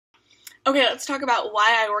Okay, let's talk about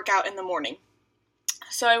why I work out in the morning.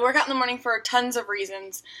 So I work out in the morning for tons of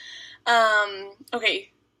reasons.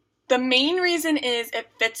 Okay, the main reason is it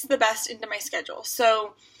fits the best into my schedule.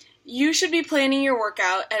 So you should be planning your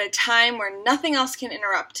workout at a time where nothing else can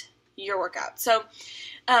interrupt your workout. So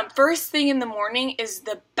first thing in the morning is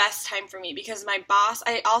the best time for me because my boss,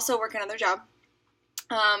 I also work another job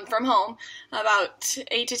from home about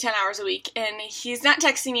 8 to 10 hours a week, and he's not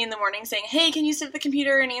texting me in the morning saying, hey, can you sit at the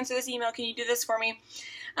computer and answer this email? Can you do this for me?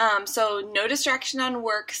 So no distraction on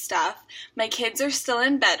work stuff. My kids are still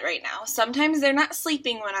in bed right now. Sometimes they're not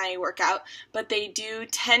sleeping when I work out, but they do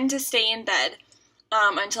tend to stay in bed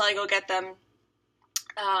until I go get them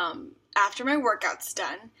after my workout's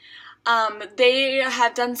done. They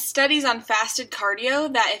have done studies on fasted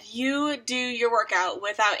cardio that if you do your workout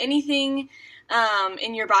without anything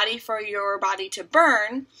in your body for your body to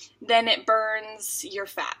burn, then it burns your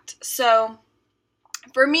fat. So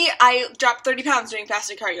for me, I dropped 30 pounds doing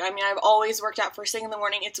fasted cardio. I mean, I've always worked out first thing in the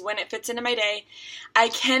morning. It's when it fits into my day. I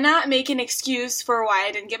cannot make an excuse for why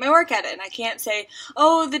I didn't get my workout in. I can't say,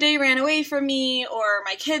 oh, the day ran away from me, or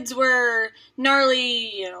my kids were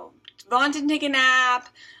gnarly, Vaughn didn't take a nap,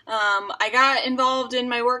 I got involved in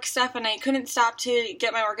my work stuff and I couldn't stop to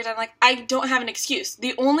get my workout done. Like, I don't have an excuse.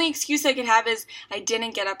 The only excuse I could have is I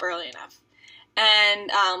didn't get up early enough.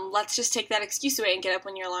 And let's just take that excuse away and get up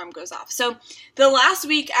when your alarm goes off. So the last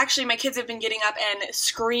week, actually, my kids have been getting up and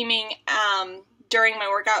screaming during my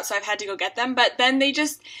workout, so I've had to go get them. But then they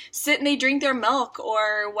just sit and they drink their milk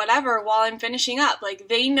or whatever while I'm finishing up. Like,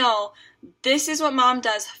 they know this is what mom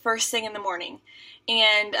does first thing in the morning.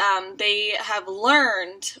 And they have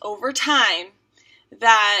learned over time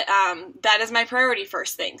that that is my priority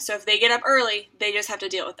first thing. So if they get up early, they just have to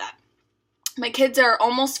deal with that. My kids are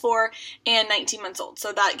almost 4 and 19 months old,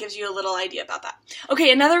 so that gives you a little idea about that.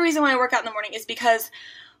 Okay, another reason why I work out in the morning is because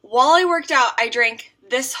while I worked out, I drank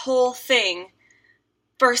this whole thing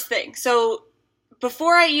first thing. So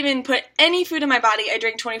before I even put any food in my body, I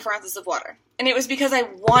drank 24 ounces of water. And it was because I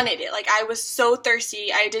wanted it. Like, I was so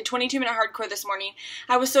thirsty. I did 22-minute hardcore this morning.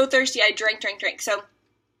 I was so thirsty, I drank. So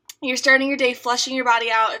you're starting your day flushing your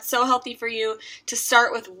body out. It's so healthy for you to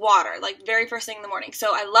start with water, like very first thing in the morning.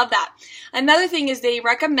 So I love that. Another thing is they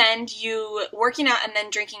recommend you working out and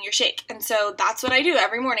then drinking your shake. And so that's what I do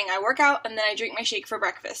every morning. I work out and then I drink my shake for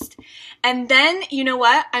breakfast. And then, you know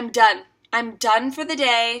what? I'm done. I'm done for the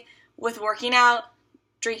day with working out,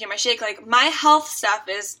 drinking my shake. Like, my health stuff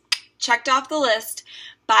is checked off the list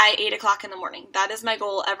by 8 o'clock in the morning. That is my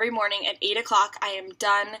goal every morning. At 8 o'clock, I am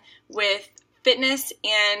done with fitness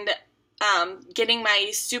and getting my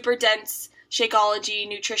super dense Shakeology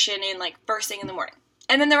nutrition in, like, first thing in the morning.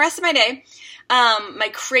 And then the rest of my day, my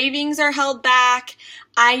cravings are held back.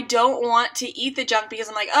 I don't want to eat the junk because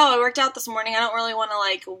I'm like, oh, I worked out this morning. I don't really want to,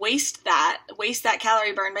 like, waste that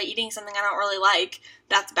calorie burn by eating something I don't really like.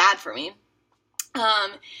 That's bad for me.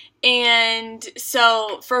 And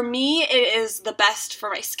so for me, it is the best for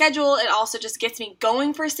my schedule. It also just gets me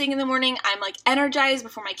going first thing in the morning. I'm, like, energized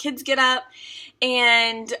before my kids get up.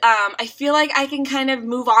 And I feel like I can kind of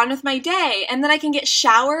move on with my day. And then I can get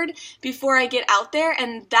showered before I get out there.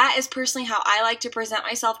 And that is personally how I like to present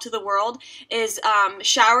myself to the world, is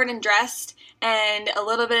showered and dressed and a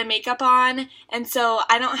little bit of makeup on. And so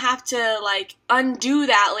I don't have to, like, undo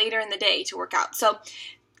that later in the day to work out. So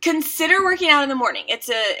consider working out in the morning.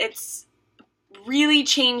 It's really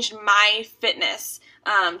changed my fitness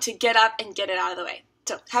to get up and get it out of the way.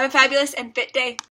 So have a fabulous and fit day.